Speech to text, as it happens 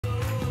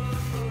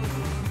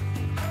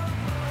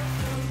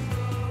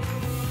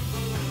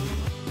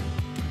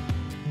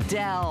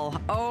Dell,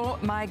 oh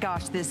my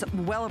gosh, this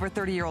well over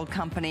 30-year-old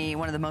company,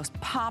 one of the most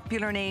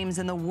popular names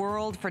in the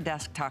world for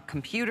desktop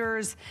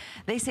computers.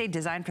 They say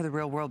designed for the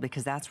real world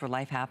because that's where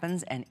life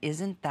happens, and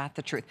isn't that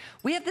the truth?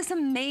 We have this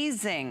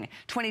amazing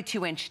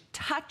 22-inch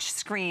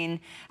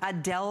touchscreen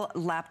Dell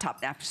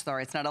laptop.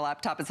 Sorry, it's not a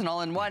laptop, it's an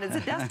all-in-one. It's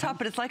a desktop,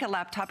 but it's like a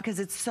laptop because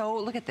it's so,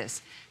 look at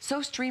this,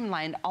 so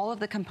streamlined. All of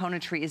the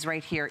componentry is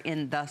right here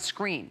in the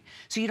screen.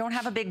 So you don't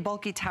have a big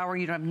bulky tower,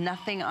 you don't have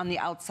nothing on the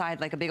outside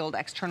like a big old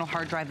external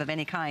hard drive of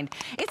any kind.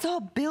 It's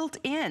all built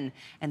in.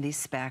 And these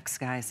specs,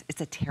 guys,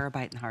 it's a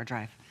terabyte in hard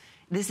drive.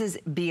 This is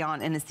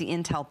beyond, and it's the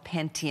Intel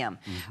Pentium.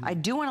 I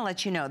do want to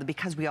let you know that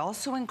because we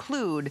also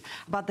include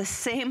about the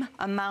same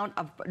amount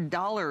of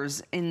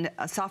dollars in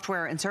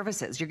software and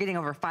services. You're getting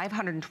over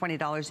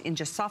 $520 in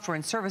just software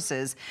and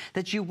services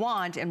that you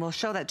want, and we'll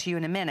show that to you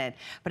in a minute.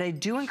 But I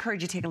do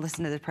encourage you to take a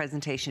listen to the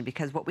presentation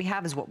because what we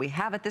have is what we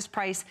have at this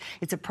price.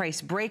 It's a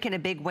price break in a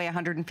big way,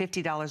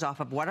 $150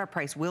 off of what our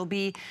price will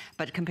be.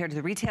 But compared to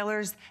the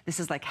retailers, this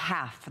is like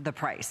half the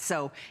price.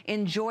 So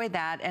enjoy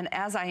that. And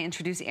as I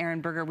introduce Aaron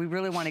Berger, we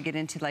really want to get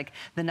into like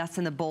the nuts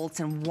and the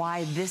bolts and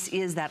why this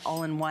is that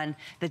all-in-one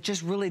that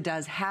just really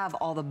does have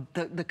all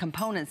the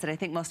components that I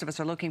think most of us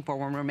are looking for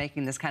when we're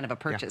making this kind of a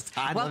purchase.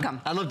 Yeah.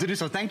 Welcome. I'd love to do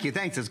so. Thank you.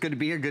 Thanks. It's good to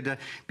be here. Good to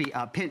be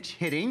pinch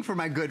hitting for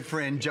my good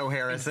friend Joe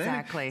Harrison.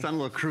 Exactly. He's on a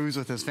little cruise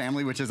with his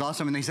family, which is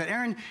awesome. And they said,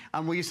 Aaron,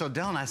 will you sell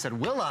Dell? And I said,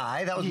 will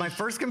I? That was my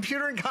first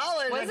computer in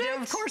college. Was it? Yeah,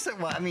 of course it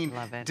was. I mean,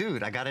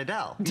 dude, I got a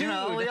Dell. Dude. You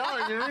know, we all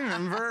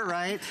remember,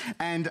 right?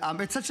 And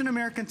it's such an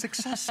American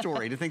success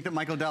story to think that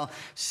Michael Dell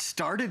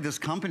started this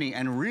company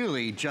and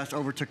really just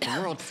overtook the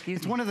world.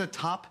 It's one of the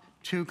top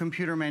 2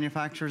 computer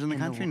manufacturers in the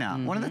country now.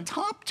 One of the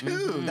top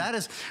 2. That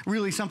is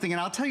really something.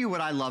 And I'll tell you what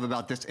I love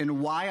about this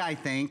and why I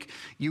think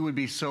you would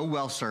be so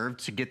well served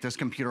to get this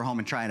computer home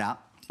and try it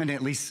out. And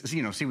at least,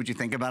 you know, see what you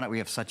think about it. We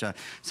have such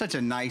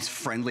a nice,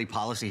 friendly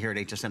policy here at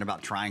HSN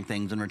about trying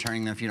things and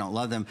returning them if you don't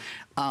love them.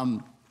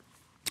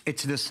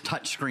 It's this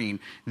touch screen.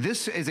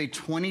 This is a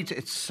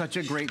it's such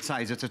a great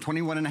size. It's a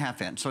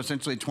 21.5 inch, so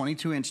essentially a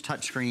 22-inch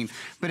touch screen.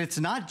 But it's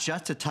not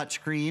just a touch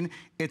screen.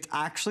 It's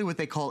actually what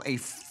they call a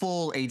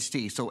full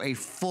HD, so a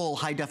full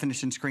high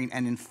definition screen.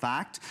 And in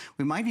fact,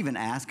 we might even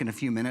ask in a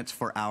few minutes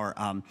for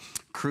our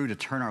crew to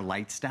turn our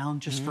lights down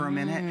just for a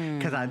minute,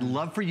 because I'd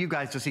love for you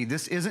guys to see.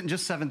 This isn't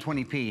just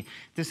 720p.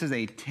 This is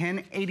a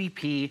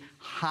 1080p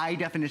high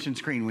definition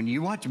screen. When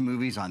you watch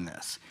movies on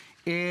this,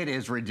 it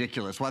is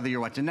ridiculous, whether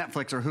you're watching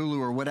Netflix or Hulu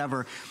or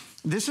whatever.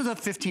 This is a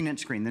 15-inch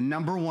screen, the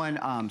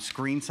 #1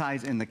 screen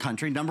size in the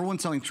country,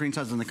 #1 selling screen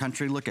size in the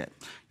country. Look at,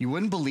 you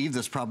wouldn't believe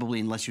this probably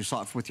unless you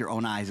saw it with your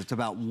own eyes. It's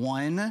about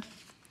 1,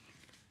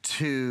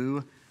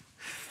 2,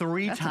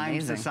 3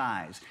 times the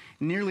size.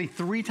 Nearly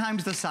 3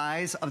 times the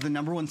size of the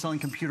 #1 selling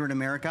computer in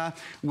America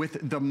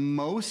with the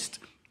most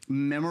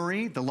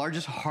memory, the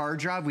largest hard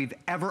drive we've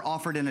ever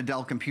offered in a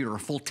Dell computer, a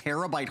full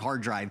terabyte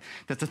hard drive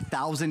that's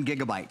 1,000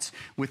 gigabytes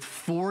with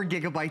 4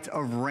 gigabytes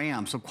of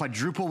RAM, so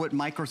quadruple what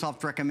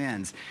Microsoft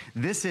recommends.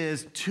 This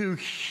is 2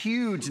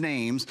 huge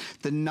names,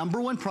 the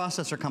 #1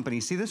 processor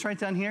company. See this right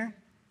down here?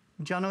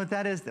 Do y'all know what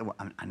that is?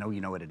 I know you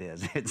know what it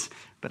is.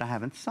 But I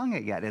haven't sung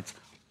it yet. It's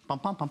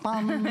bum, bum, bum,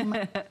 bum.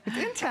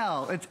 It's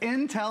Intel. It's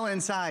Intel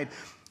inside.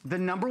 The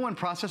 #1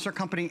 processor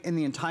company in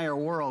the entire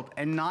world,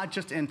 and not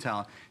just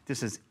Intel.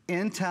 This is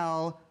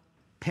Intel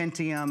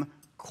Pentium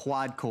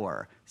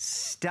quad-core.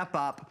 Step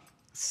up,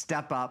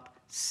 step up,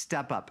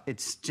 step up.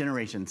 It's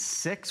generation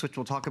 6, which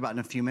we'll talk about in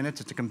a few minutes.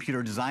 It's a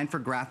computer designed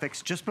for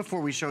graphics. Just before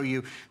we show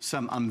you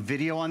some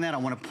video on that, I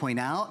want to point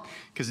out,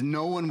 because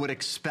no one would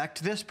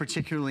expect this,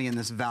 particularly in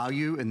this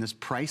value, in this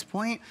price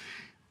point,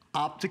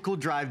 optical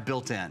drive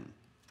built in.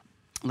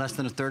 Less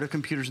than 1/3 of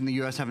computers in the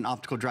US have an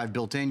optical drive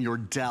built in. Your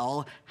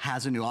Dell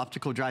has a new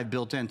optical drive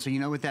built in. So you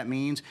know what that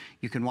means?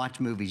 You can watch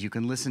movies, you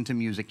can listen to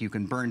music, you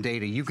can burn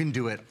data, you can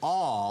do it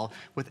all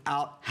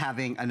without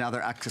having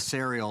another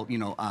accessorial,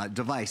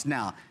 device.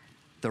 Now,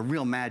 the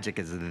real magic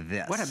is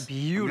this. What a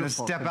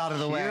beautiful step out of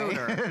the way.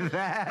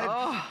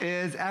 That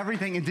is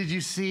everything. And did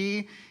you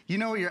see? You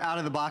know what your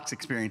out-of-the-box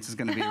experience is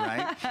going to be,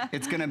 right?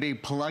 It's going to be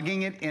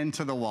plugging it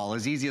into the wall,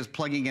 as easy as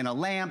plugging in a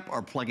lamp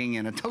or plugging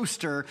in a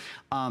toaster.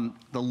 The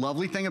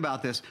lovely thing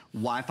about this,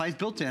 Wi-Fi is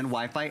built in,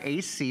 Wi-Fi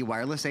AC,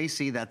 wireless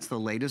AC. That's the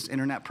latest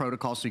internet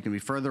protocol, so you can be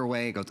further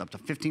away. It goes up to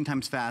 15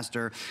 times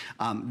faster.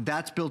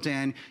 That's built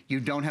in. You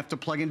don't have to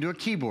plug into a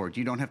keyboard.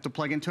 You don't have to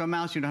plug into a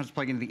mouse. You don't have to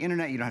plug into the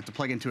internet. You don't have to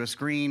plug into a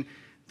screen.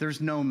 There's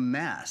no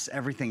mess.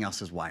 Everything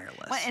else is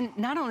wireless. Well, and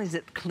not only is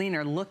it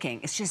cleaner looking,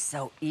 it's just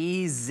so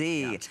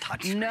easy. Yeah, it's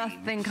touchscreen.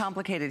 Nothing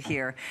complicated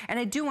here. And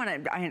I do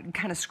want to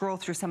kind of scroll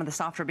through some of the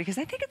software because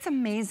I think it's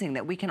amazing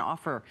that we can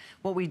offer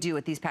what we do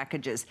with these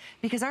packages,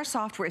 because our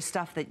software is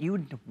stuff that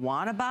you'd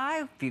want to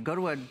buy. If you go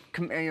to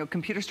a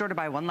computer store to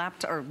buy one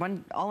laptop or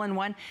one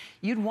all-in-one,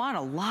 you'd want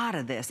a lot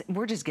of this.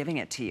 We're just giving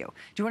it to you.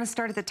 Do you want to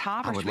start at the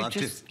top, or should we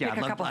just pick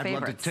a couple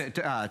favorites? I'd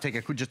love to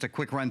take just a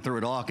quick run through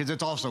it all, because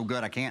it's all so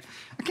good. I can't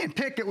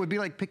pick. It would be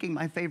like picking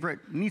my favorite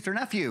niece or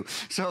nephew.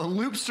 So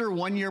Loopster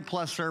 1 year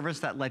plus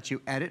service that lets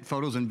you edit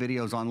photos and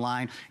videos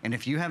online. And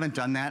if you haven't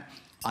done that,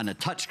 on a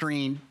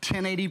touchscreen,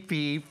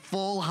 1080p,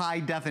 full high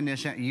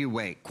definition. You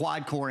wait.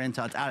 Quad core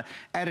Intel.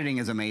 Editing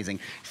is amazing.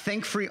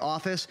 Think Free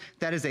Office.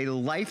 That is a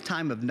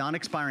lifetime of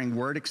non-expiring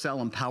Word,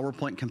 Excel, and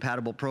PowerPoint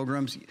compatible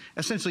programs.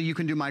 Essentially, you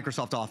can do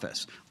Microsoft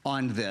Office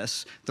on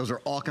this. Those are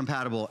all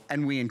compatible,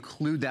 and we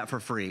include that for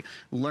free.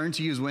 Learn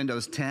to use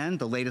Windows 10.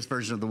 The latest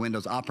version of the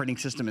Windows operating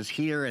system is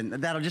here, and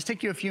that'll just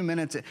take you a few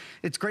minutes.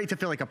 It's great to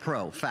feel like a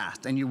pro,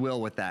 fast, and you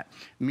will with that.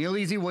 Meal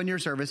Easy one-year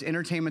service,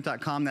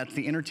 entertainment.com. That's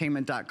the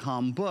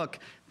entertainment.com book,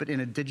 but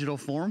in a digital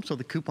form, so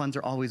the coupons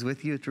are always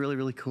with you. It's really,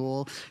 really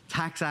cool.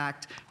 Tax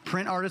Act,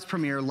 Print Artist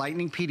Premier,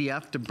 Lightning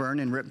PDF to burn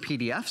and rip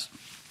PDFs.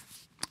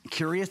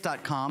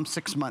 Curious.com,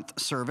 6-month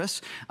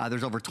service.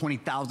 There's over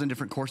 20,000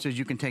 different courses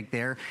you can take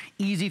there.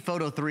 Easy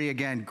Photo 3,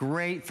 again,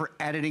 great for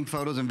editing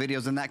photos and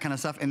videos and that kind of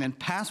stuff. And then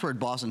Password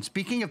Boss, and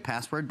speaking of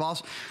Password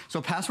Boss,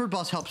 so Password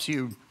Boss helps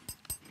you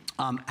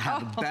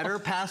have better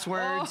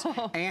passwords,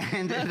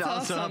 and it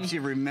also helps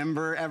you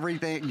remember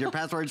everything, your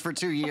passwords for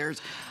 2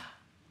 years.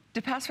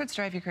 Do passwords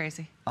drive you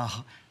crazy?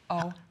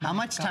 How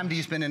much time do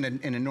you spend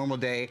in a normal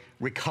day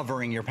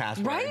recovering your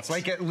passwords? Right?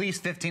 Like at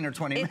least 15 or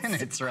 20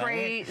 minutes, right?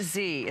 It's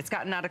crazy. It's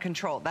gotten out of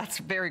control. That's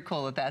very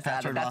cool that that's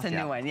added. That's a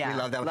new one, yeah. We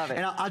love that one. Love it.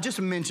 And I'll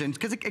just mention,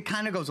 because it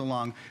kind of goes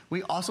along,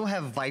 we also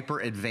have Viper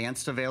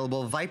Advanced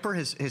available. Viper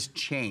has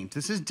changed.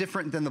 This is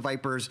different than the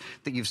Vipers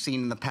that you've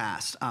seen in the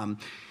past.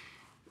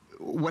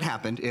 What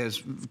happened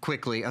is,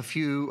 quickly,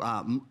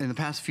 in the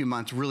past few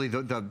months, really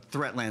the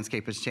threat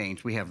landscape has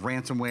changed. We have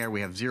ransomware, we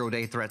have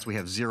zero-day threats, we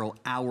have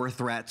zero-hour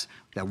threats.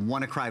 That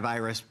WannaCry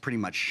virus pretty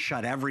much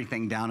shut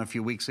everything down a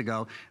few weeks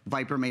ago.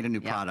 Viper made a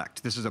new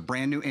product. This is a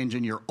brand new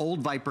engine. Your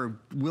old Viper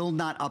will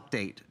not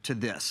update to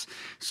this.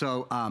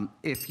 So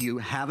if you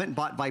haven't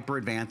bought Viper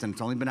Advanced, and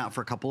it's only been out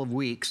for a couple of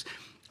weeks,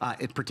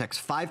 it protects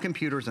 5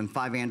 computers and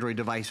 5 Android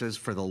devices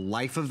for the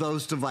life of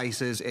those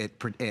devices. It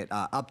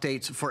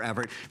updates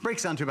forever. It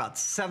breaks down to about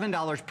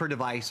 $7 per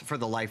device for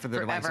the life of the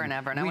device. Forever and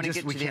ever. And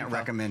we can't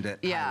recommend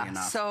it highly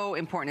enough. So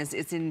important.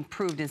 It's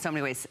improved in so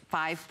many ways.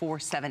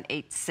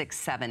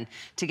 547867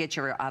 to get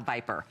your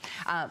Viper.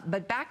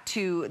 But back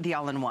to the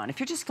all-in-one. If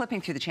you're just flipping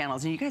through the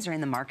channels and you guys are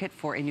in the market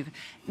for a new,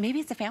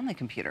 maybe it's a family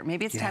computer.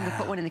 Maybe it's time to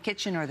put one in the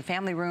kitchen or the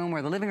family room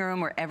or the living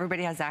room where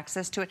everybody has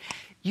access to it.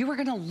 You are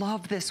going to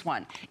love this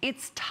one.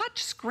 It's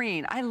touch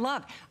screen. I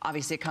love,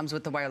 obviously it comes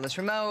with the wireless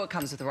remote, it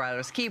comes with the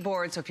wireless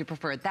keyboard, so if you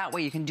prefer it that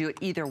way, you can do it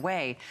either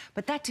way.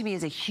 But that to me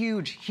is a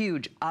huge,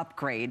 huge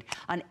upgrade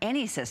on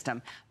any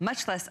system,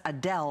 much less a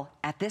Dell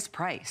at this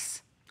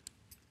price.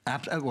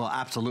 Well,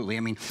 absolutely. I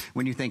mean,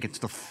 when you think it's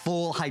the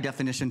full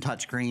high-definition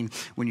touchscreen,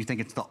 when you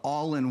think it's the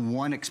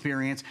all-in-one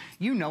experience,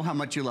 you know how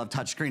much you love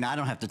touchscreen. I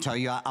don't have to tell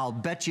you. I'll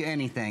bet you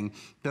anything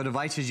the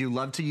devices you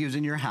love to use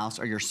in your house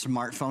are your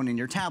smartphone and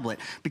your tablet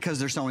because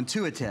they're so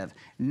intuitive.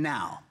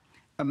 Now,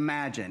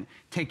 imagine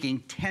taking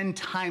 10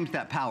 times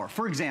that power.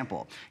 For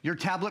example, your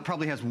tablet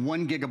probably has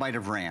 1 gigabyte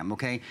of RAM,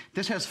 okay?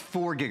 This has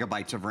 4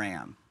 gigabytes of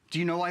RAM. Do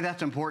you know why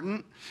that's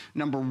important?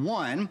 Number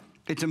one,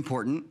 it's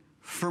important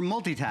for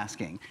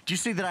multitasking. Do you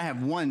see that I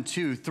have 1,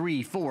 2,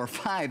 3, 4,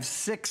 5,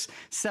 6,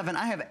 7,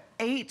 I have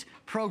 8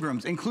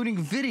 programs, including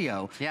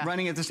video,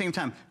 running at the same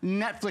time.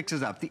 Netflix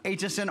is up, the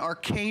HSN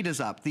Arcade is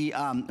up, the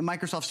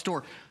Microsoft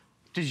Store.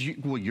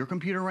 Will your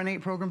computer run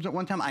 8 programs at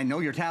one time? I know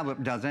your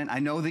tablet doesn't. I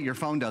know that your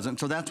phone doesn't,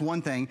 so that's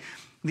one thing.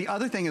 The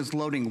other thing is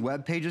loading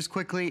web pages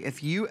quickly.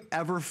 If you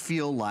ever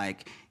feel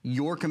like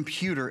your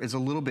computer is a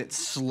little bit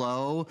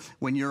slow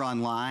when you're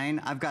online,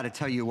 I've got to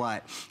tell you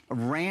what,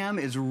 RAM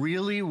is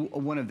really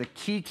one of the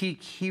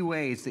key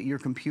ways that your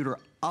computer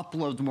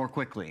uploads more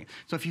quickly.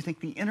 So if you think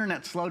the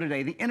internet's slow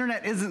today, the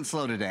internet isn't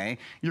slow today.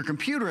 Your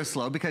computer is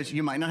slow because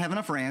you might not have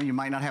enough RAM, you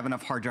might not have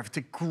enough hard drive. It's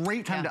a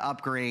great time to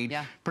upgrade,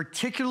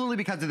 particularly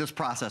because of this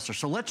processor.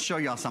 So let's show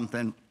y'all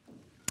something.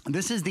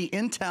 This is the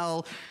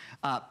Intel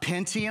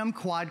Pentium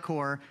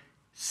quad-core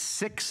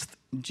 6th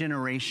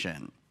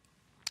generation.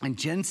 And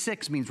Gen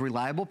 6 means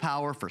reliable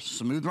power for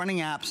smooth running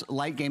apps,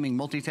 light gaming,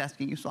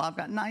 multitasking. You saw I've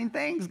got 9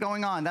 things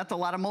going on. That's a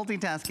lot of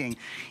multitasking.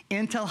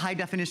 Intel high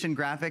definition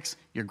graphics,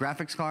 your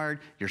graphics card,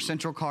 your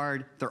central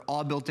card, they're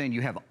all built in.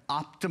 You have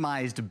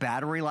optimized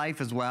battery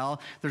life as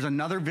well. There's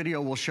another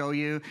video we'll show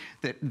you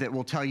that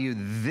will tell you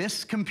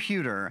this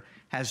computer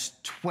has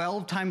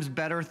 12 times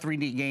better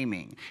 3D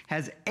gaming,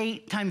 has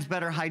 8 times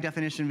better high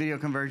definition video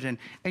conversion.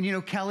 And you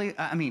know, Kelly,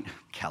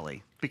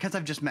 because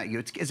I've just met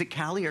you, is it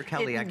Callie or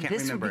Kelly? I can't remember.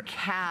 This would be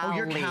Callie. Oh,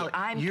 you're Callie.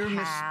 I'm you're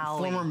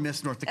Callie. Former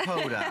Miss North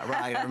Dakota,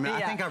 right?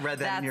 I think I read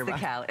that in your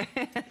That's the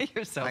Callie.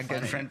 You're so my funny.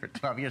 good friend for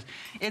 12 years.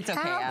 It's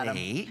okay, Adam.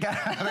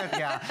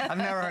 Yeah, I've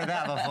never heard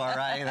that before,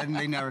 right?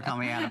 They never call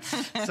me Adam.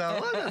 So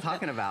what are we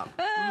talking about?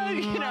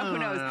 You know, who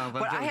knows?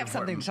 But I have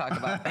something to talk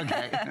about.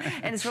 Okay.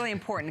 And it's really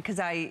important because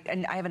I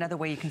have another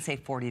way you can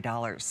save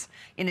 $40.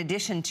 In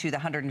addition to the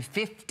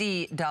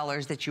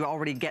 $150 that you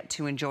already get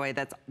to enjoy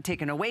that's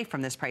taken away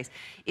from this price,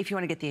 if you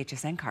want to get the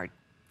HSN card.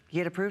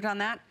 You get approved on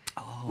that,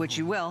 which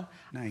you will.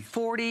 Nice.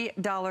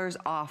 $40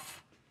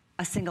 off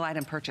a single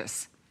item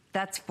purchase.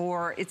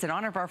 It's in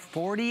honor of our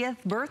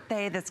 40th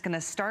birthday that's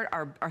gonna start,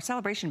 our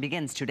celebration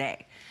begins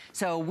today.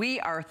 So we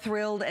are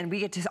thrilled, and we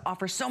get to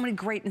offer so many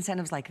great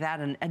incentives like that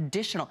and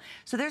additional.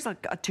 So there's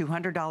like a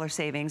 $200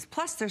 savings,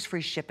 plus there's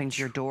free shipping to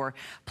your door.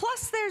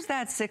 Plus there's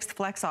that 6th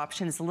flex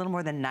option. It's a little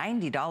more than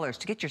 $90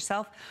 to get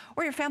yourself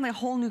or your family a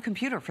whole new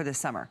computer for this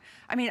summer.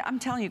 I mean, I'm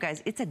telling you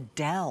guys, it's a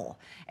Dell,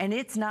 and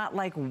it's not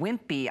like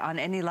wimpy on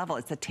any level.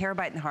 It's a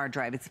terabyte in hard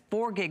drive. It's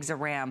 4 gigs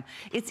of RAM.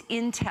 It's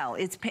Intel.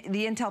 It's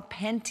the Intel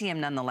Pentium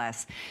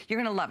nonetheless. You're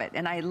gonna love it.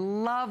 And I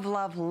love,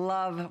 love,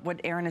 love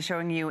what Erin is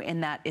showing you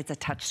in that it's a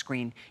touch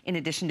screen, in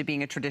addition to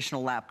being a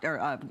traditional laptop,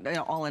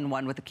 or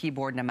all-in-one with a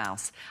keyboard and a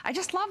mouse. I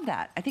just love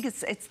that. I think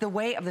it's the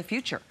way of the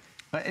future.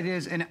 It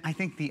is, and I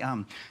think the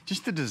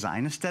just the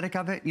design aesthetic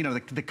of it, you know,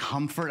 the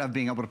comfort of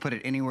being able to put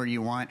it anywhere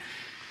you want.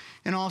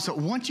 And also,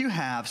 once you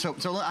have, so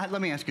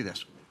let me ask you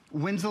this.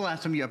 When's the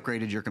last time you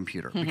upgraded your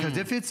computer? Because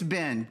if it's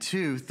been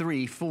 2,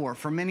 3, 4,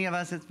 for many of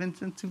us, it's been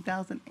since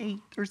 2008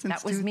 or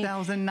since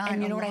 2009.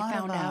 And you know what I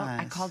found out?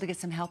 I called to get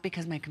some help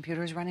because my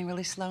computer is running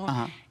really slow,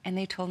 and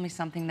they told me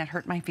something that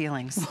hurt my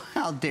feelings.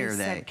 How dare they?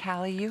 They said,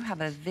 Callie, you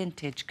have a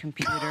vintage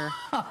computer.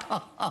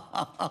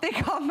 They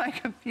called my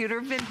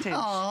computer vintage.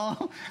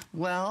 Oh,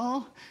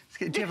 well,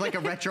 do you have like a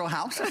retro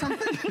house or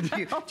something? do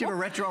you have a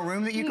retro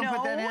room that you can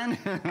put that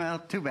in? Well,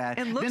 too bad.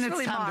 It looks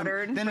really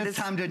modern. Then it's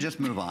time to just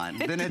move on.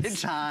 Then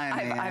it's time.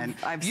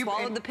 I've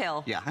swallowed the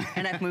pill,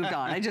 and I've moved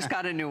on. I just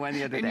got a new one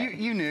the other day. And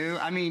you knew.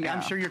 I mean,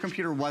 I'm sure your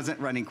computer wasn't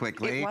running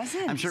quickly. It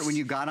wasn't. I'm sure when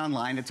you got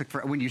online, it took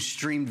when you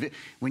stream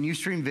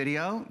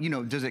video, you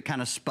know, does it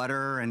kind of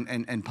sputter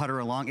and putter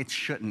along? It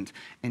shouldn't.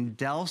 And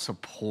Dell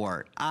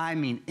support, I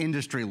mean,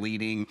 industry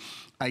leading.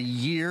 A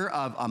year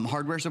of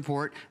hardware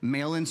support,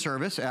 mail-in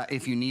service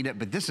if you need it,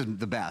 but this is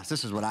the best.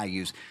 This is what I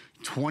use.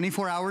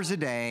 24 hours a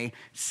day,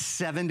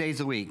 7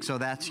 days a week. So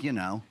that's, you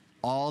know,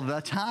 all the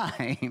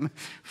time.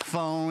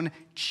 Phone,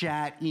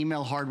 chat,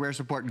 email, hardware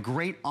support,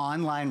 great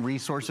online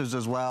resources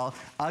as well.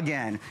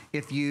 Again,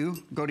 if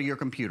you go to your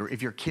computer,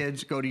 if your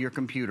kids go to your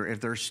computer, if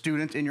there are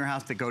students in your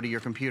house that go to your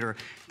computer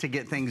to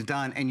get things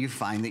done and you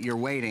find that you're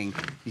waiting,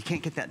 you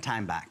can't get that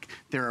time back.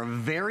 There are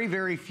very,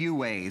 very few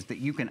ways that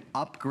you can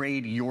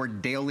upgrade your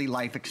daily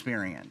life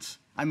experience.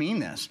 I mean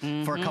this,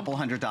 for a couple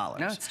 $100.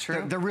 No, it's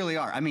true. There really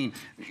are. I mean,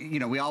 you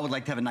know, we all would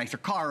like to have a nicer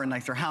car, a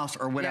nicer house,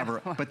 or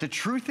whatever. Yeah. But the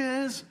truth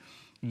is,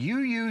 you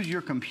use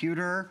your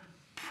computer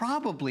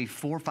probably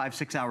 4, 5,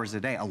 6 hours a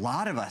day. A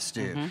lot of us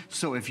do.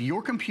 So if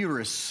your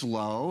computer is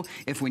slow,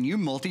 if when you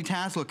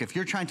multitask, look, if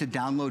you're trying to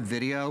download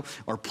video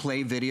or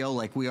play video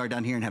like we are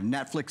down here and have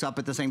Netflix up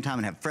at the same time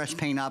and have Fresh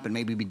Paint up and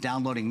maybe be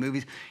downloading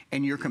movies,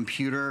 and your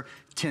computer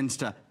tends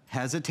to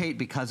hesitate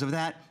because of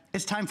that,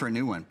 it's time for a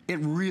new one. It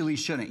really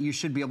shouldn't. You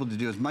should be able to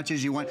do as much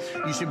as you want.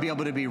 You should be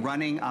able to be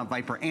running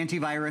Viper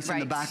antivirus in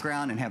the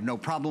background and have no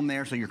problem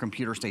there, so your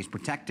computer stays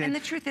protected. And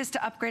the truth is,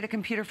 to upgrade a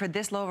computer for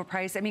this low of a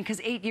price, I mean,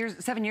 because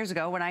 7 years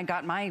ago when I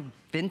got my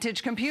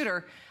vintage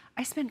computer,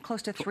 I spent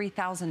close to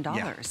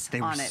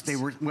 $3,000 on it. They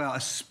were, well,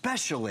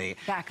 especially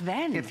back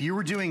then. If you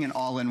were doing an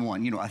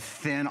all-in-one, you know, a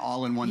thin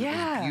all-in-one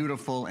that was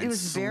beautiful and it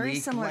was very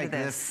similar like to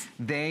this.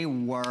 They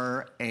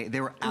were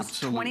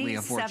absolutely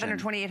affordable. $2,700 or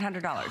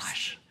 $2,800.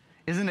 Gosh.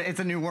 Isn't it? It's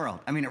a new world.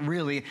 I mean, it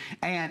really,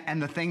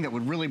 and the thing that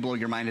would really blow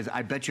your mind is,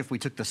 I bet you if we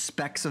took the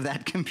specs of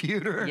that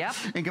computer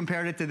and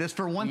compared it to this,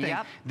 for one thing,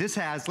 this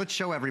has, let's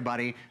show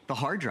everybody, the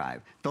hard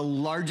drive. The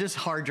largest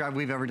hard drive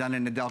we've ever done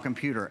in a Dell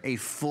computer, a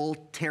full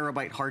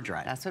terabyte hard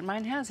drive. That's what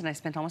mine has, and I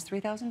spent almost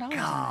 $3,000.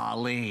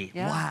 Golly,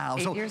 wow.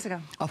 8 years ago.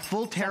 A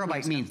full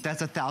terabyte means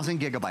that's 1,000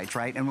 gigabytes,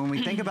 right? And when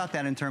we think about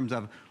that in terms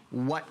of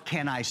what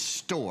can I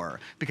store?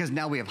 Because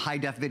now we have high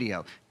def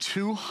video,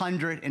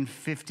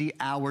 250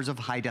 hours of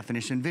high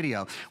definition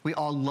video. We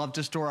all love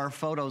to store our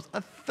photos,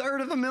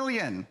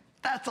 1/3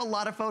 That's a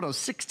lot of photos.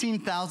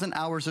 16,000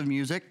 hours of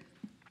music,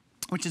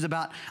 which is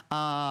about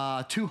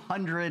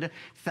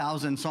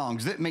 200,000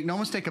 songs. Make no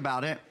mistake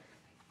about it,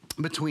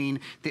 between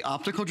the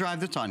optical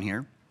drive that's on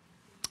here,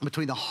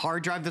 between the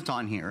hard drive that's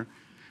on here,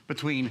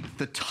 between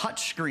the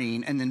touch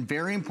screen, and then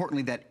very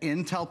importantly, that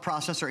Intel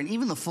processor, and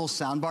even the full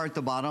soundbar at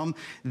the bottom,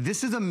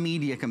 this is a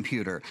media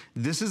computer.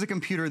 This is a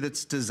computer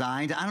that's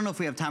designed, I don't know if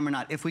we have time or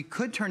not, if we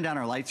could turn down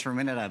our lights for a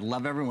minute, I'd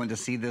love everyone to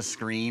see this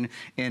screen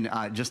in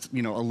just,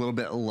 you know, a little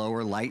bit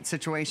lower light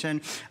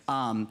situation.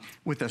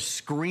 With a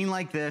screen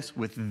like this,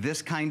 with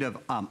this kind of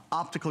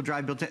optical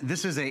drive built in,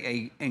 this is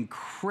a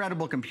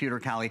incredible computer,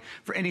 Callie,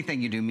 for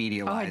anything you do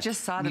media-wise. Oh, I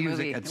just saw the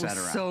movie. It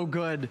was so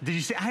good. Did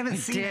you see? I haven't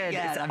seen it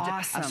yet. It's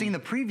awesome. I've seen the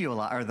preview a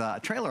lot, or the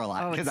trailer a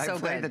lot, because I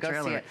played the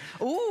trailer.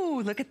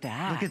 Ooh, look at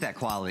that. Look at that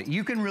quality.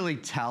 You can really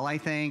tell, I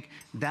think,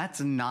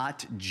 that's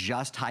not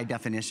just high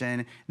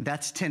definition,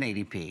 that's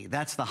 1080p.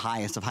 That's the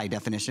highest of high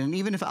definition. And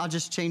even if I'll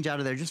just change out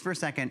of there just for a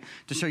second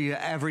to show you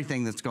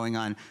everything that's going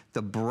on,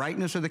 the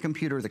brightness of the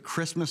computer, the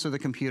crispness of the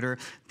computer,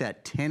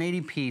 that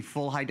 1080p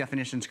full high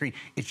definition screen,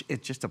 it's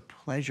just a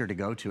pleasure to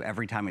go to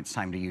every time it's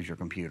time to use your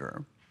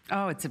computer.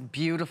 Oh, it's a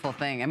beautiful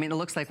thing. I mean, it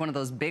looks like one of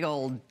those big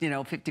old, you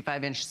know,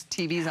 55-inch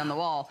TVs on the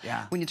wall.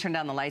 Yeah. When you turn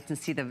down the lights and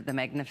see the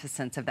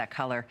magnificence of that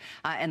color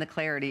and the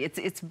clarity.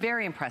 It's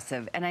very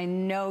impressive. And I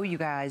know you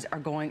guys are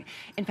going,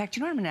 in fact,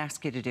 you know what I'm gonna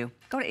ask you to do?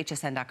 Go to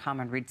hsn.com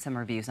and read some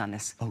reviews on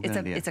this. Oh, good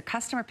idea. It's a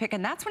customer pick,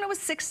 and that's when it was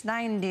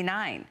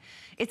 $6.99.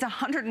 It's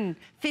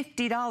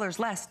 $150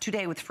 less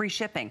today with free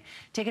shipping.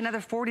 Take another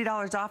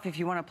 $40 off if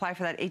you want to apply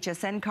for that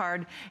HSN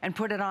card and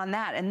put it on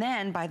that. And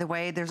then, by the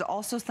way, there's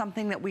also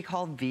something that we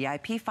call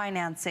VIP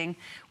financing.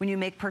 When you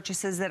make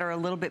purchases that are a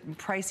little bit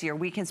pricier,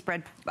 we can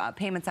spread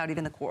payments out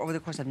even over the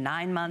course of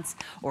 9 months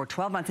or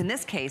 12 months. In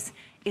this case,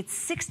 it's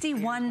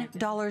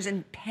 $61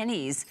 and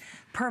pennies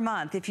per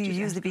month if you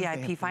use the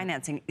VIP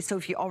financing. So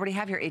if you already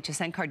have your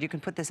HSN card, you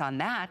can put this on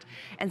that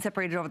and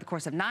separate it over the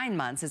course of 9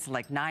 months. It's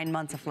like 9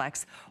 months of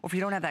flex. Or if you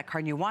don't have that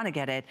card and you want to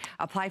get it,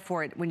 apply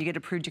for it. When you get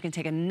approved, you can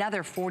take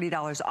another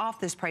 $40 off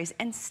this price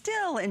and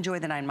still enjoy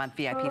the 9-month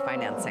VIP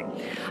financing.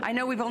 I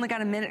know we've only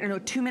got a minute, or no,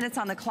 2 minutes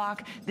on the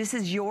clock. This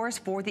is yours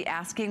for the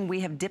asking. We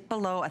have dipped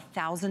below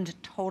 1,000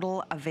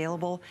 total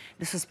available.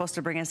 This was supposed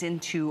to bring us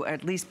into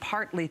at least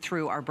partly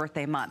through our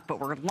birthday month, but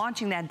we're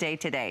launching that day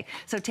today.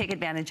 So take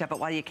advantage of it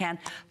while you can.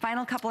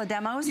 Final couple of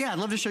demos. Yeah, I'd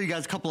love to show you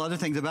guys a couple other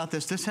things about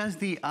this. This has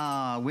the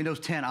Windows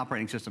 10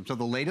 operating system. So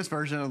the latest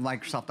version of the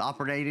Microsoft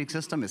operating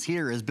system is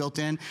here, is built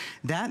in.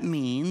 That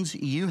means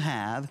you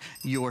have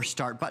your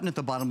start button at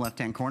the bottom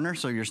left-hand corner.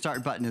 So your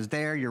start button is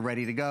there. You're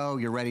ready to go.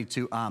 You're ready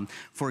to,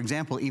 for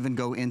example, even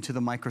go into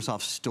the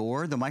Microsoft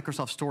Store. The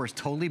Microsoft Store has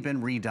totally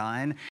been redone.